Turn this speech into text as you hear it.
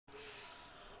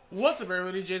What's up,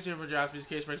 everybody? Jason here from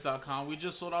JaspysCaseBreaks.com. We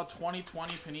just sold out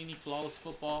 2020 Panini Flawless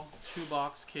Football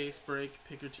 2-box case break.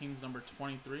 Pick your teams number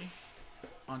 23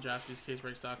 on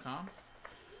JaspysCaseBreaks.com.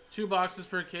 2 boxes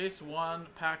per case, 1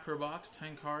 pack per box,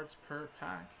 10 cards per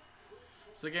pack.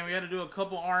 So again, we had to do a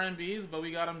couple RMBs, but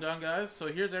we got them done, guys. So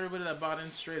here's everybody that bought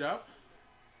in straight up.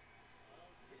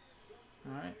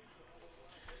 Alright.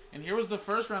 And here was the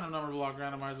first random number block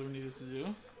randomizer we needed to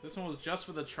do. This one was just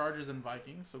for the Chargers and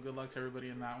Vikings, so good luck to everybody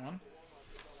in that one.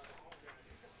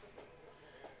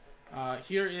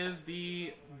 Here is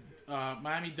the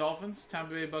Miami Dolphins,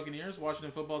 Tampa Bay Buccaneers,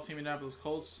 Washington Football Team, Indianapolis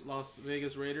Colts, Las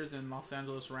Vegas Raiders, and Los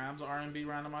Angeles Rams RMB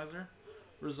randomizer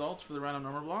results for the random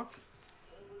number block.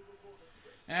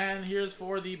 And here's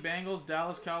for the Bengals,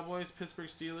 Dallas Cowboys, Pittsburgh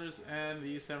Steelers, and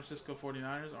the San Francisco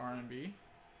 49ers RMB.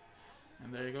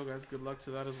 And there you go, guys. Good luck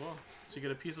to that as well. So you get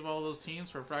a piece of all those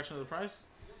teams for a fraction of the price.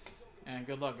 And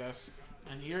good luck, guys.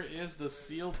 And here is the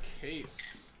sealed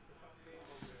case.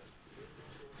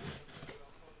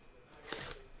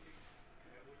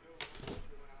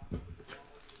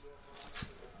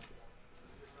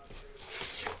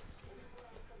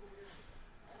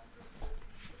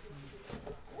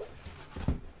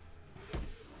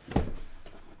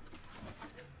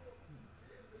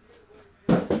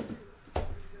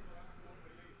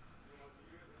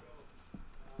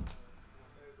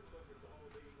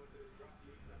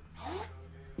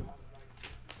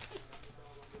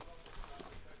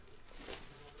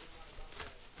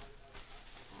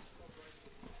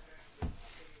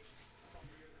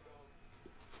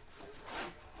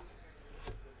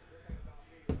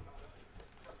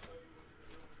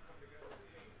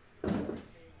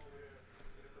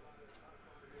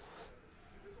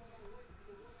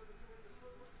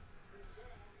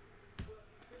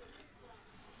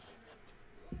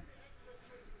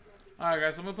 Alright,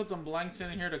 guys, I'm going to put some blanks in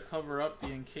here to cover up the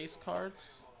encased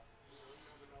cards.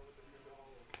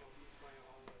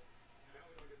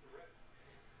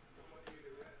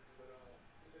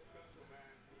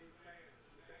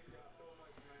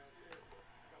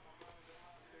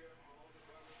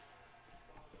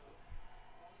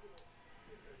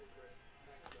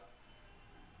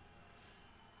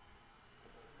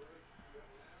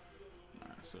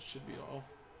 Alright, so it should be all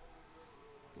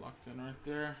blocked in right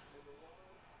there.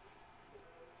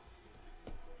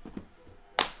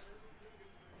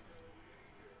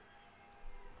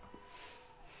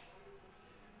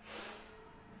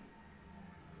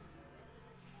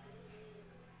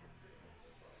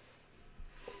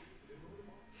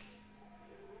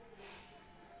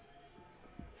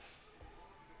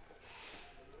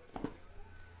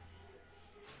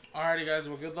 Alrighty, guys,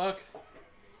 well, good luck.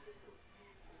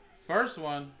 First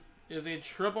one is a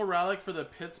triple relic for the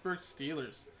Pittsburgh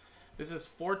Steelers. This is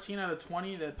 14 out of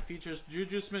 20 that features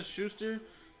Juju Smith-Schuster,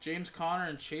 James Conner,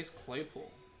 and Chase Claypool.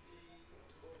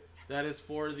 That is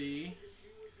for the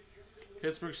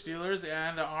Pittsburgh Steelers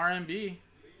and the RMB.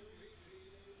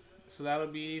 So that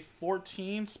would be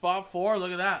 14, spot 4.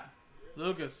 Look at that.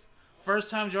 Lucas, first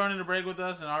time joining the break with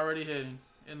us and already hitting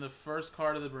in the first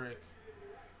card of the break.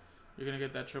 You're going to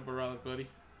get that triple relic, buddy.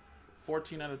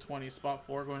 14 out of 20. Spot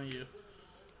 4 going to you.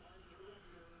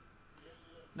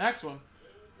 Next one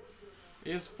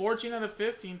is 14 out of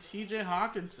 15. TJ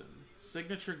Hawkinson.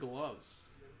 Signature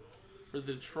gloves. For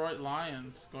the Detroit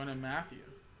Lions. Going to Matthew.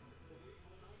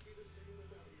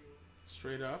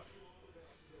 Straight up.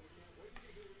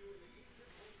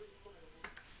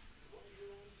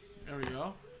 There we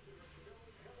go.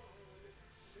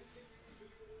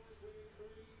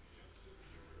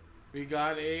 We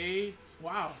got a,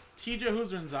 wow, TJ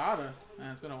Huzranzada.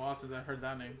 Man, it's been a while since I heard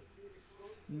that name.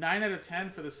 9 out of 10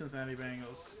 for the Cincinnati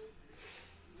Bengals.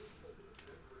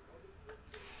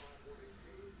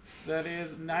 That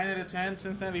is 9 out of 10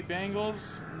 Cincinnati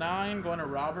Bengals. 9 going to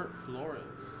Robert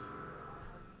Flores.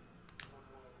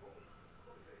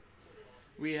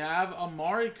 We have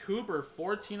Amari Cooper,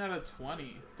 14 out of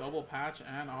 20. Double patch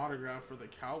and autograph for the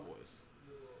Cowboys.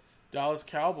 Dallas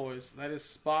Cowboys. That is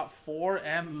spot 4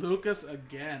 and Lucas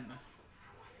again.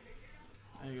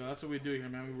 There you go. That's what we do here,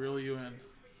 man. We reel you in.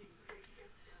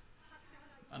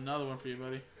 Another one for you,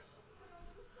 buddy.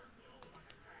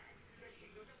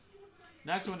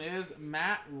 Next one is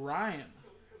Matt Ryan.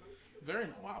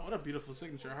 Wow, what a beautiful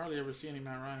signature. I hardly ever see any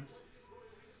Matt Ryans.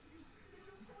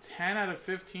 10 out of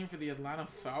 15 for the Atlanta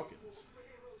Falcons.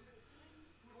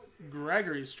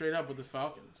 Gregory straight up with the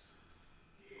Falcons.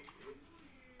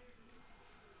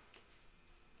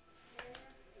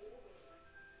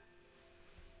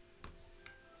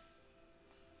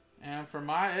 And for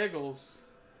my Eagles,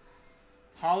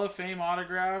 Hall of Fame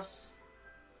autographs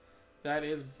That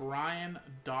is Brian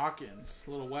Dawkins.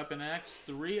 Little Weapon X.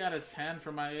 3 out of 10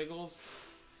 for my Eagles.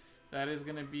 That is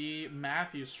going to be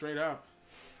Matthew straight up.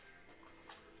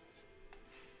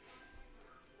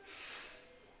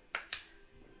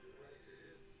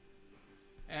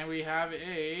 And we have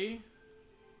a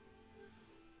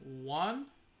 1,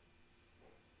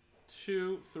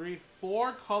 2, 3,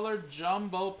 4 color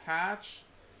jumbo patch.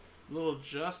 Little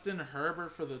Justin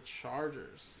Herbert for the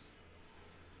Chargers.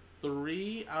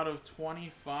 3 out of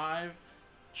 25.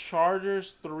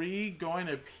 Chargers 3 going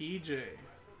to PJ.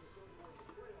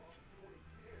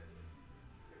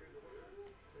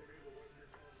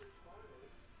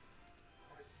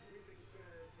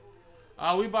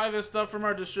 We buy this stuff from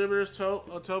our distributors,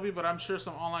 Toby, but I'm sure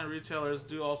some online retailers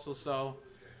do also sell,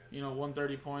 you know,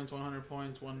 130 points, 100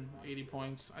 points, 180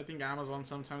 points. I think Amazon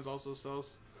sometimes also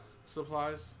sells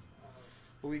supplies,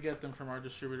 but we get them from our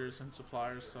distributors and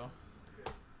suppliers, so.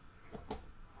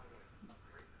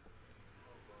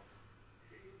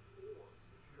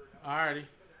 Alrighty.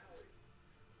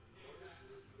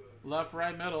 Left,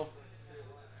 right, middle.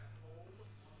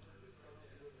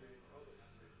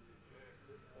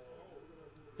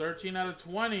 $13 out of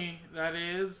 20. That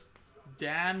is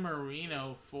Dan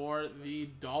Marino for the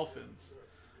Dolphins.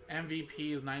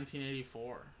 MVP is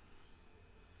 1984.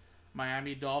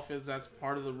 Miami Dolphins, that's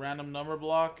part of the random number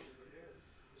block.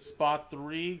 Spot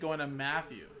 3 going to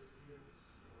Matthew.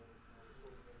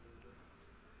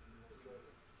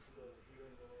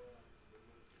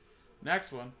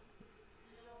 Next one.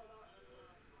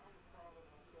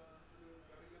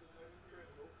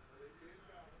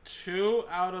 2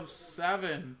 out of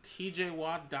 7. TJ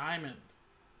Watt Diamond.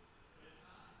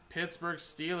 Pittsburgh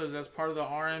Steelers. That's part of the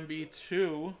RMB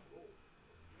 2.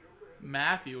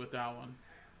 Matthew with that one.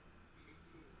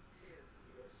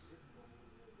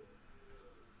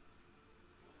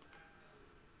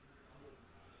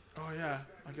 Oh, yeah.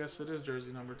 I guess it is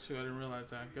jersey number 2. I didn't realize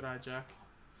that. Good eye, Jack.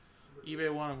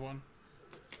 eBay 1 of 1.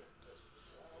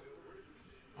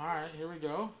 Alright, here we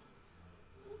go.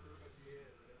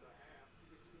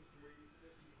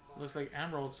 Looks like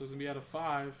Emerald, so it's going to be out of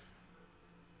 5.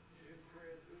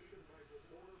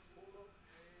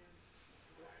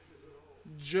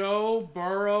 Joe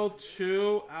Burrow,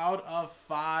 2 out of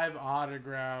 5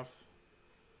 autograph.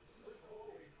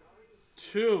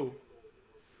 2.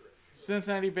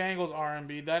 Cincinnati Bengals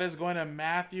R&B. That is going to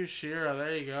Matthew Shearer.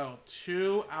 There you go.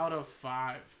 2 out of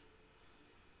 5.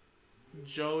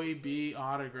 Joey B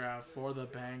autograph for the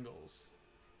Bengals.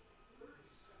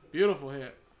 Beautiful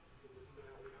hit.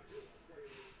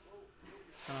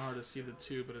 Kind of hard to see the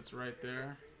 2, but it's right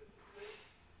there.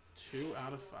 2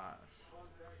 out of 5.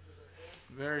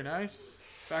 Very nice.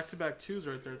 Back-to-back 2s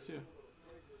right there, too.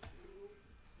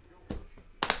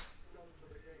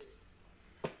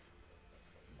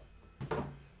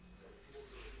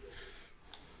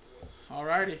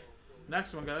 Alrighty.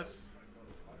 Next one, guys.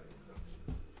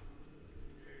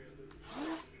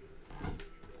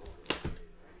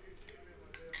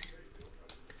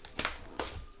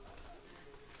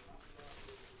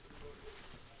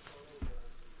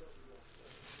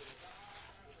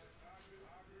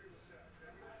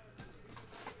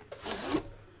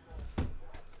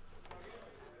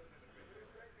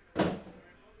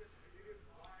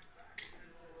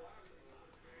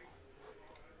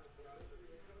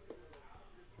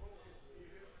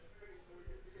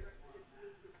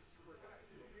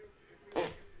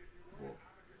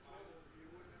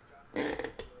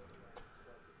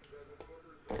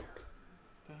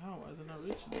 Why is it not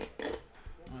reaching?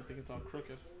 Oh, I think it's all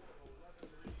crooked.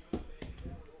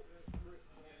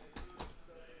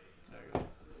 There you go.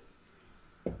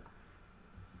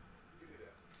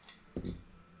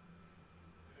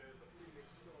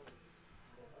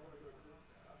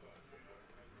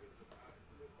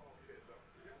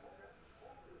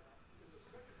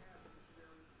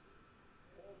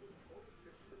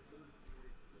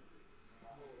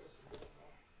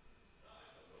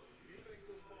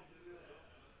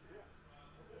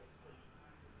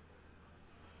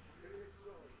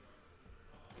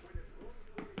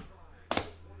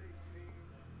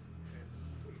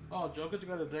 Oh, Jokic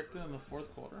got ejected in the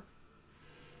 4th quarter.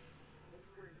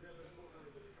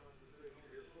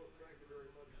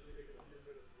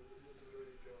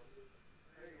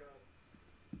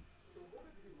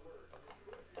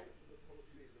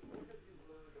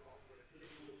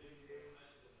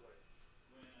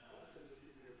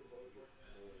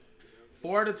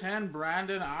 Four to 10,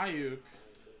 Brandon Ayuk.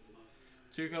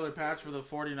 2-color patch for the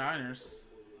 49ers.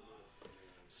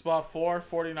 Spot 4,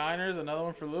 49ers. Another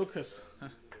one for Lucas.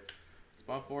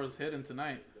 Spot 4 is hidden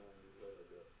tonight.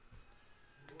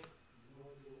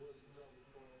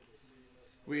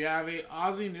 We have a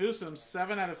Ozzie Newsome,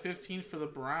 7 out of 15 for the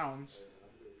Browns.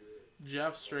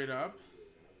 Jeff straight up.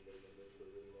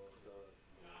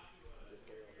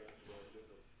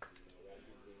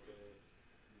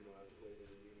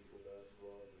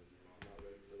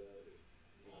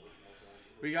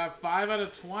 We got 5 out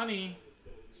of 20.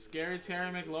 Scary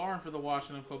Terry McLaurin for the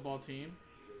Washington football team.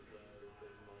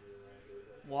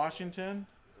 Washington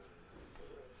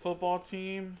football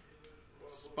team.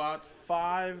 Spot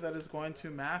 5. That is going to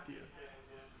Matthew.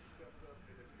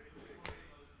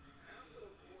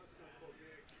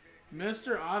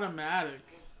 Mr. Automatic.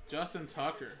 Justin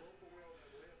Tucker.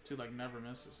 Dude, like, never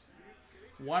misses.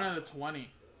 1 out of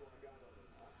 20.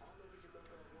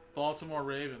 Baltimore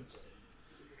Ravens.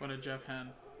 Going to Jeff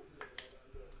Henn.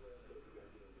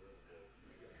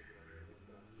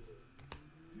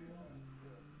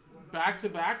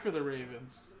 Back-to-back for the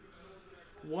Ravens.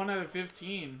 1 out of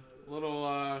 15.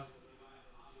 Little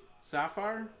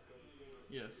Sapphire?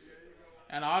 Yes.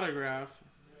 An autograph.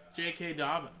 J.K.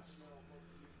 Dobbins.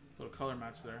 Little color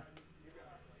match there.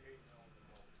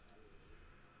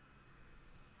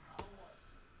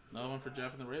 Another one for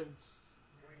Jeff and the Ravens.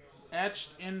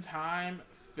 Etched in time,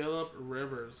 Phillip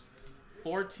Rivers.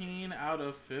 14 out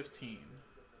of 15.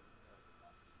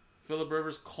 Phillip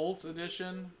Rivers Colts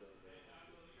edition.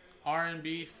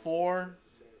 R&B 4.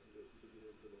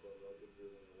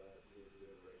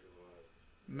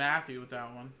 Matthew with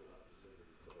that one.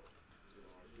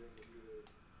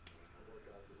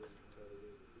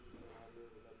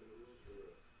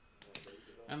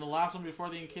 And the last one before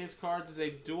the encased cards is a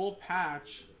dual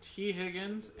patch, T.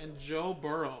 Higgins and Joe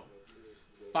Burrow.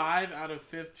 5 out of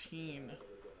 15.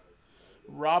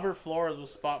 Robert Flores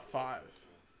was spot 5.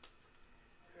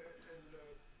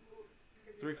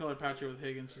 3-color patch here with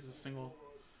Higgins, just a single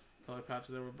color patch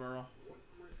there with Burrow.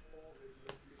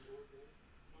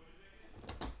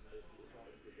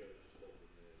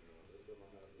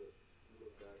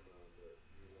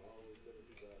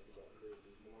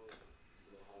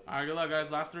 Alright, good luck, guys.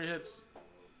 Last 3 hits.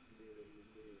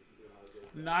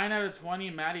 9 out of 20,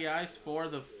 Matty Ice for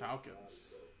the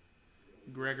Falcons.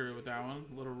 Gregory with that one.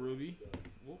 Little Ruby.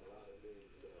 Whoop.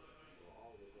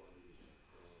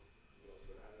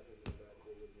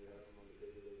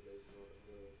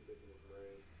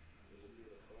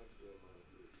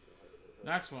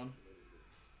 Next one.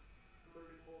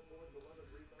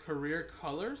 Career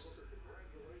colors.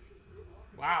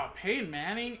 Wow, Peyton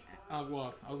Manning.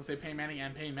 Well, I was going to say Peyton Manning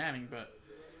and Peyton Manning, but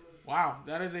wow,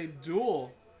 that is a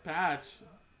dual patch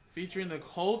featuring the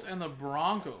Colts and the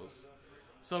Broncos.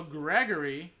 So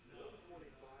Gregory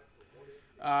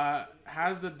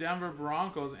has the Denver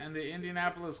Broncos, and the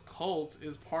Indianapolis Colts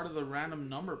is part of the random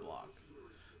number block.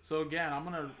 So again, I'm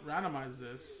going to randomize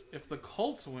this. If the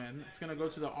Colts win, it's going to go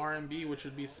to the R&B, which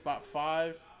would be spot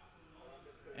 5,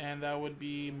 and that would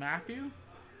be Matthew.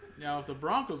 Now, if the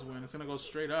Broncos win, it's going to go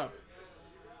straight up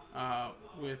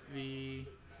with the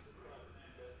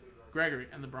Gregory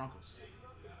and the Broncos.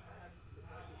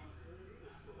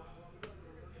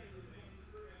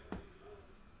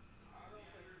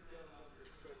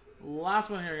 Last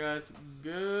one here, guys.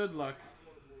 Good luck.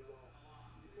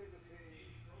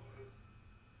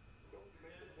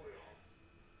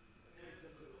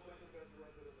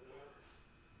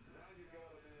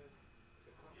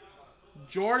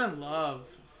 Jordan Love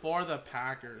for the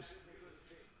Packers.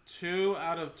 2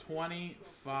 out of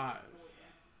 25.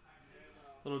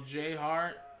 Little J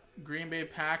Hart, Green Bay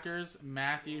Packers,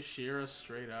 Matthew Shearer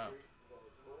straight up.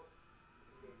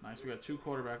 Nice. We got 2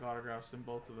 quarterback autographs in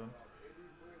both of them.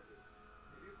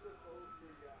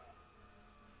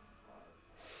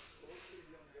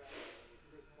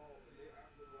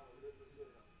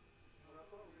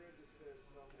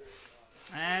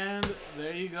 And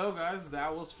there you go, guys.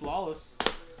 That was flawless.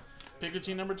 Picker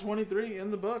team number 23 in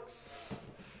the books.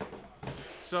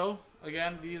 So,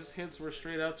 again, these hits were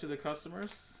straight up to the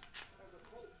customers.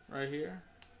 Right here.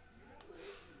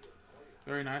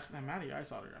 Very nice. That Matty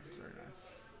Ice autograph is very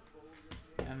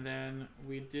nice. And then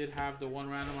we did have the one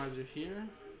randomizer here.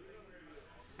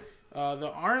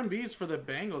 The R&Bs for the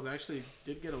Bengals actually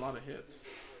did get a lot of hits.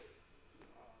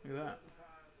 Look at that.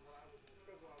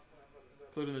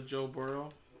 Including the Joe Burrow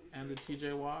and the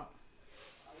TJ Watt.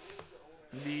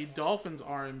 The Dolphins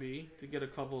R&B to get a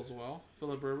couple as well.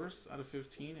 Phillip Rivers out of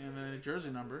 15. And then a jersey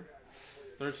number.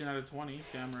 13 out of 20.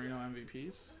 Dan Marino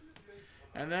MVPs.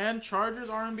 And then Chargers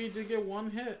R&B did get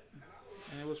 1 hit.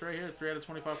 And it was right here. 3 out of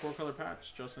 25 4-color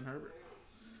patch. Justin Herbert.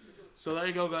 So there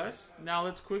you go, guys. Now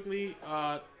let's quickly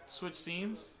switch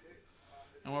scenes.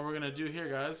 And what we're going to do here,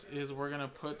 guys, is we're going to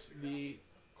put the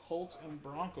Colts and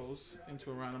Broncos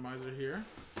into a randomizer here.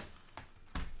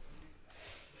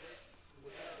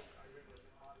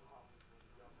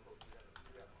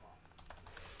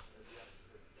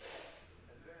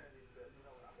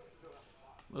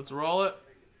 Let's roll it.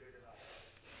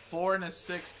 4 and a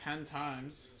 6, 10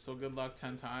 times. So good luck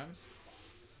 10 times.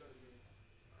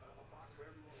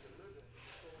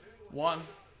 1,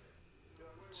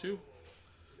 2,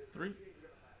 3,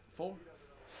 4,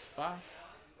 5,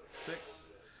 6,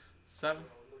 7,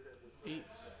 8,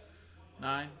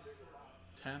 9,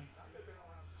 10.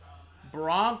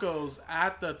 Broncos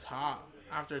at the top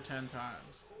after 10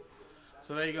 times.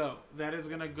 So there you go. That is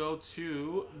going to go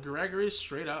to Gregory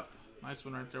straight up. Nice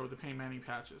one right there with the Payne Manning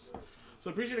patches.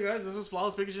 So appreciate it, guys. This was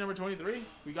Flawless Pikachu number 23.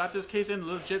 We got this case in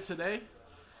legit today.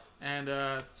 And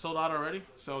sold out already.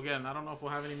 So again, I don't know if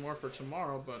we'll have any more for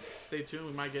tomorrow. But stay tuned.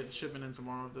 We might get shipment in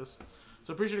tomorrow of this.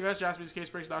 So appreciate it, guys.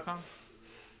 JaspysCaseBreaks.com.